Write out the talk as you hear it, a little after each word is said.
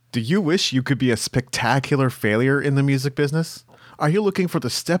Do you wish you could be a spectacular failure in the music business? Are you looking for the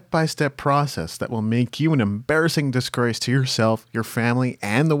step-by-step process that will make you an embarrassing disgrace to yourself, your family,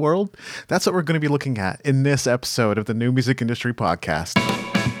 and the world? That's what we're going to be looking at in this episode of the New Music Industry Podcast.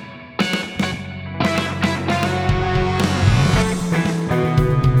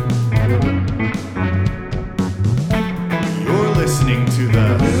 You're listening to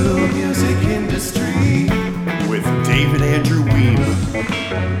the New Music Industry with David Andrew Weeb.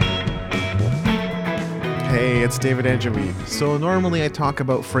 Hey, it's David Andrew Weeb. So normally I talk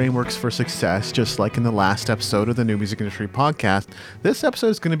about frameworks for success, just like in the last episode of the New Music Industry Podcast. This episode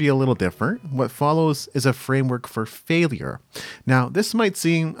is going to be a little different. What follows is a framework for failure. Now, this might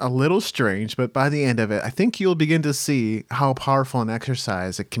seem a little strange, but by the end of it, I think you'll begin to see how powerful an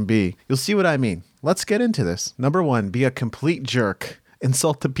exercise it can be. You'll see what I mean. Let's get into this. Number 1, be a complete jerk.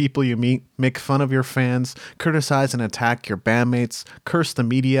 Insult the people you meet, make fun of your fans, criticize and attack your bandmates, curse the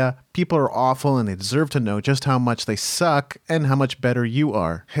media. People are awful and they deserve to know just how much they suck and how much better you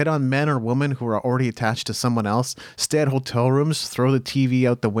are. Hit on men or women who are already attached to someone else, stay at hotel rooms, throw the TV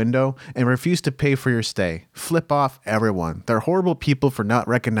out the window, and refuse to pay for your stay. Flip off everyone. They're horrible people for not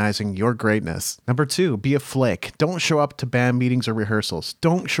recognizing your greatness. Number 2, be a flake. Don't show up to band meetings or rehearsals.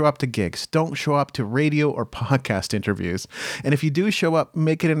 Don't show up to gigs. Don't show up to radio or podcast interviews. And if you do show up,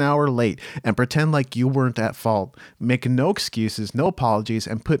 make it an hour late and pretend like you weren't at fault. Make no excuses, no apologies,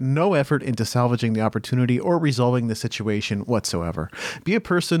 and put no effort into salvaging the opportunity or resolving the situation whatsoever. Be a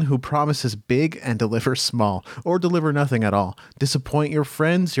person who promises big and delivers small, or deliver nothing at all. Disappoint your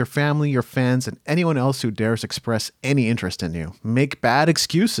friends, your family, your fans, and anyone else who dares express any interest in you. Make bad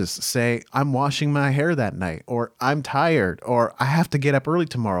excuses. Say, I'm washing my hair that night, or I'm tired, or I have to get up early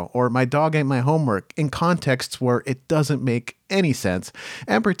tomorrow, or my dog ate my homework, in contexts where it doesn't make any sense,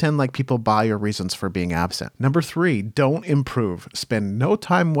 and pretend like people buy your reasons for being absent. Number 3, don't improve. Spend no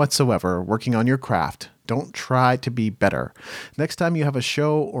time whatsoever working on your craft. Don't try to be better. Next time you have a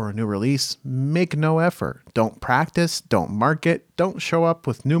show or a new release, make no effort. Don't practice, don't market, don't show up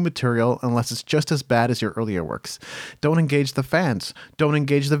with new material unless it's just as bad as your earlier works. Don't engage the fans. Don't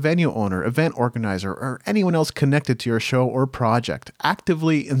engage the venue owner, event organizer, or anyone else connected to your show or project.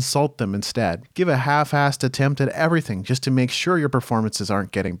 Actively insult them instead. Give a half-assed attempt at everything just to make sure your performances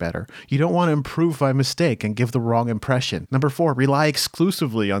aren't getting better. You don't want to improve by mistake and give the wrong impression. Number 4, rely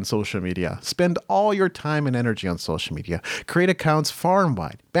exclusively on social media. Spend all your time and energy on social media. Create accounts far and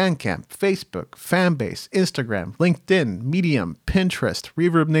wide. Bandcamp, Facebook, Fanbase, Instagram, LinkedIn, Medium, Pinterest,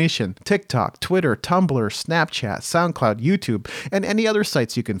 Reverb Nation, TikTok, Twitter, Tumblr, Snapchat, SoundCloud, YouTube, and any other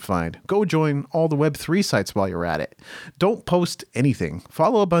sites you can find. Go join all the Web3 sites while you're at it. Don't post anything.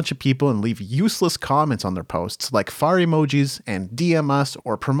 Follow a bunch of people and leave useless comments on their posts, like fire emojis, and DM us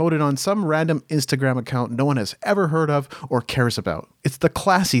or promote it on some random Instagram account no one has ever heard of or cares about. It's the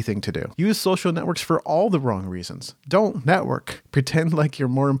classy thing to do. Use social networks for all the wrong reasons. Don't network. Pretend like you're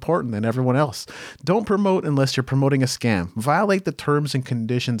more important than everyone else. Don't promote unless you're promoting a scam. Violate the terms and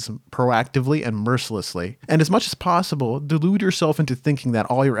conditions proactively and mercilessly. And as much as possible, delude yourself into thinking that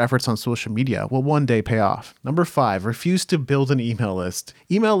all your efforts on social media will one day pay off. Number 5, refuse to build an email list.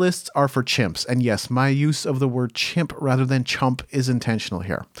 Email lists are for chimps. And yes, my use of the word chimp rather than chump is intentional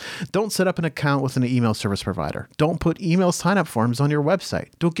here. Don't set up an account with an email service provider. Don't put email sign-up forms on your website.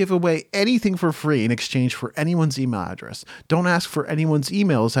 Don't give away anything for free in exchange for anyone's email address. Don't ask for anyone's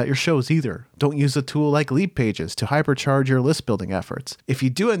emails at your shows either. Don't use a tool like Leadpages to hypercharge your list building efforts. If you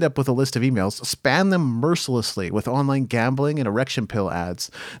do end up with a list of emails, spam them mercilessly with online gambling and erection pill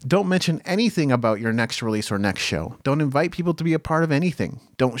ads. Don't mention anything about your next release or next show. Don't invite people to be a part of anything.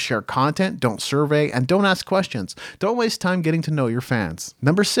 Don't share content, don't survey, and don't ask questions. Don't waste time getting to know your fans.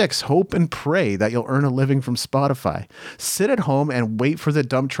 Number 6, hope and pray that you'll earn a living from Spotify. Sit at home and wait for the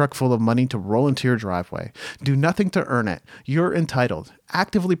dump truck full of money to roll into your driveway. Do nothing to earn it. You're entitled.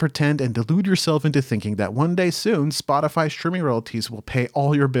 Actively pretend and delude yourself into thinking that one day soon, Spotify streaming royalties will pay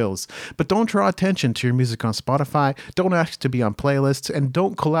all your bills. But don't draw attention to your music on Spotify, don't ask to be on playlists, and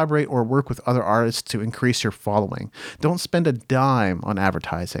don't collaborate or work with other artists to increase your following. Don't spend a dime on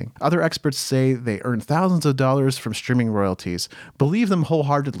advertising. Other experts say they earn thousands of dollars from streaming royalties. Believe them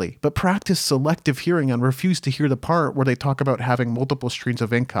wholeheartedly, but practice selective hearing and refuse to hear the part where they talk about having multiple streams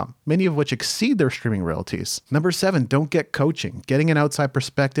of income, many of which exceed their streaming royalties. Number 7, don't get coaching. Getting an outside outside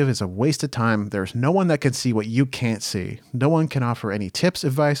perspective is a waste of time. There's no one that can see what you can't see. No one can offer any tips,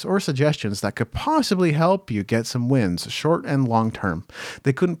 advice, or suggestions that could possibly help you get some wins, short and long term.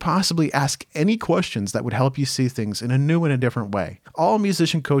 They couldn't possibly ask any questions that would help you see things in a new and a different way. All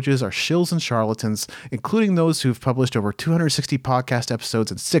musician coaches are shills and charlatans, including those who've published over 260 podcast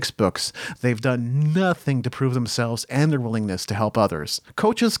episodes and 6 books. They've done nothing to prove themselves and their willingness to help others.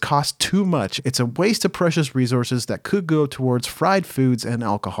 Coaches cost too much. It's a waste of precious resources that could go towards fried foods and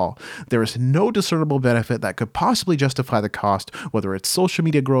alcohol. There is no discernible benefit that could possibly justify the cost, whether it's social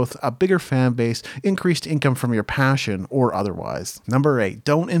media growth, a bigger fan base, increased income from your passion, or otherwise. Number 8,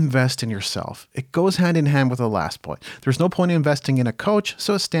 don't invest in yourself. It goes hand in hand with the last point. There's no point in investing in a coach,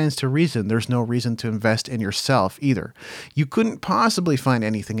 so it stands to reason there's no reason to invest in yourself either. You couldn't possibly find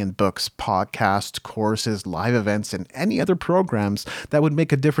anything in books, podcasts, courses, live events, and any other programs that would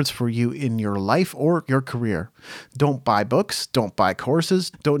make a difference for you in your life or your career. Don't buy books, don't buy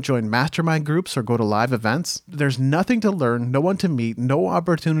courses, don't join mastermind groups or go to live events. There's nothing to learn, no one to meet, no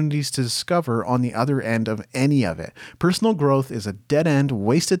opportunities to discover on the other end of any of it. Personal growth is a dead end,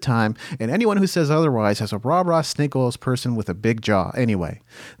 wasted time, and anyone who says otherwise has a rah-rah snake oils person with a big jaw anyway.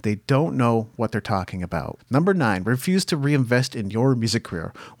 They don't know what they're talking about. Number 9, refuse to reinvest in your music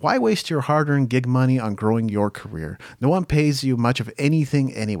career. Why waste your hard-earned gig money on growing your career? No one pays you much of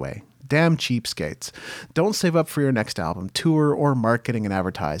anything anyway. Damn cheapskates. Don't save up for your next album, tour, or marketing and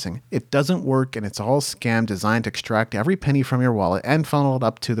advertising. It doesn't work, and it's all scam designed to extract every penny from your wallet and funnel it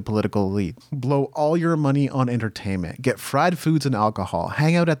up to the political elite. Blow all your money on entertainment. Get fried foods and alcohol.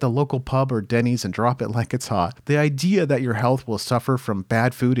 Hang out at the local pub or Denny's and drop it like it's hot. The idea that your health will suffer from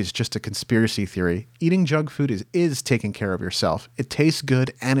bad food is just a conspiracy theory. Eating junk food is taking care of yourself. It tastes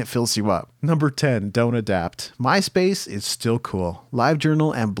good and it fills you up. Number 10, don't adapt. MySpace is still cool.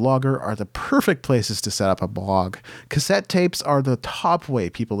 LiveJournal and Blogger are the perfect places to set up a blog. Cassette tapes are the top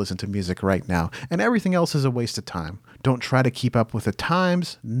way people listen to music right now, and everything else is a waste of time. Don't try to keep up with the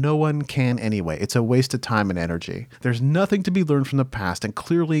times. No one can anyway. It's a waste of time and energy. There's nothing to be learned from the past, and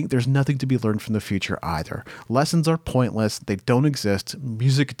clearly there's nothing to be learned from the future either. Lessons are pointless. They don't exist.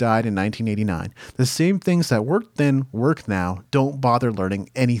 Music died in 1989. The same things that worked then work now. Don't bother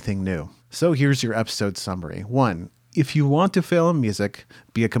learning anything new. So here's your episode summary. 1. If you want to fail in music,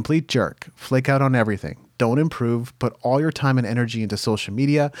 be a complete jerk. Flake out on everything. Don't improve. Put all your time and energy into social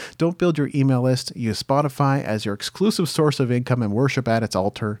media. Don't build your email list. Use Spotify as your exclusive source of income and worship at its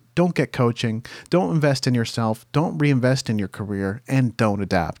altar. Don't get coaching. Don't invest in yourself. Don't reinvest in your career. And don't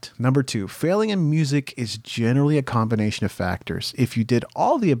adapt. Number 2, failing in music is generally a combination of factors. If you did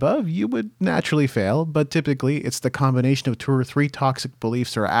all the above, you would naturally fail, but typically it's the combination of 2 or 3 toxic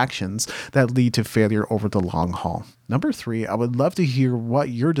beliefs or actions that lead to failure over the long haul. Number 3, I would love to hear what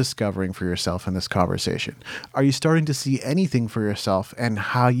you're discovering for yourself in this conversation. Are you starting to see anything for yourself and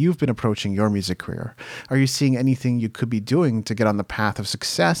how you've been approaching your music career? Are you seeing anything you could be doing to get on the path of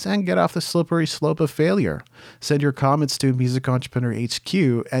success and get off the slippery slope of failure? Send your comments to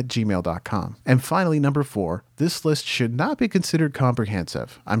musicentrepreneurhq@gmail.com. And finally, number 4, this list should not be considered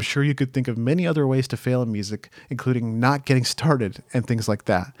comprehensive. I'm sure you could think of many other ways to fail in music, including not getting started and things like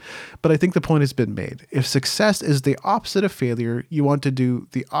that. But I think the point has been made. If success is the opposite of failure, you want to do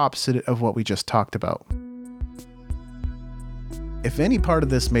the opposite of what we just talked about. If any part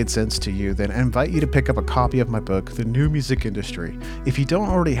of this made sense to you, then I invite you to pick up a copy of my book, The New Music Industry. If you don't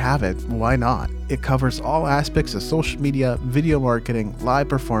already have it, why not? It covers all aspects of social media, video marketing, live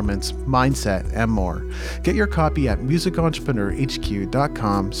performance, mindset, and more. Get your copy at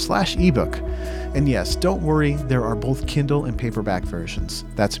musicentrepreneurhq.com/ebook. And yes, don't worry, there are both Kindle and paperback versions.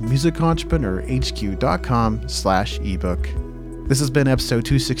 That's musicentrepreneurhq.com/ebook. This has been episode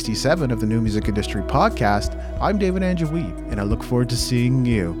 267 of the New Music Industry Podcast. I'm David Andrew Weed, and I look forward to seeing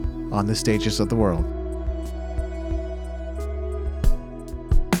you on the stages of the world.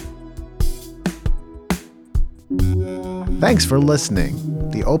 Thanks for listening.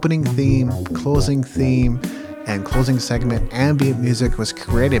 The opening theme, closing theme, and closing segment ambient music was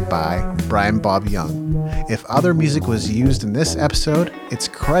created by Brian Bob Young. If other music was used in this episode, it's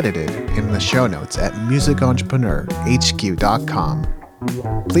credited in the show notes at musicentrepreneurhq.com.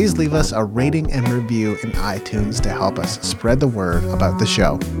 Please leave us a rating and review in iTunes to help us spread the word about the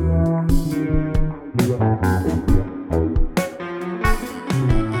show.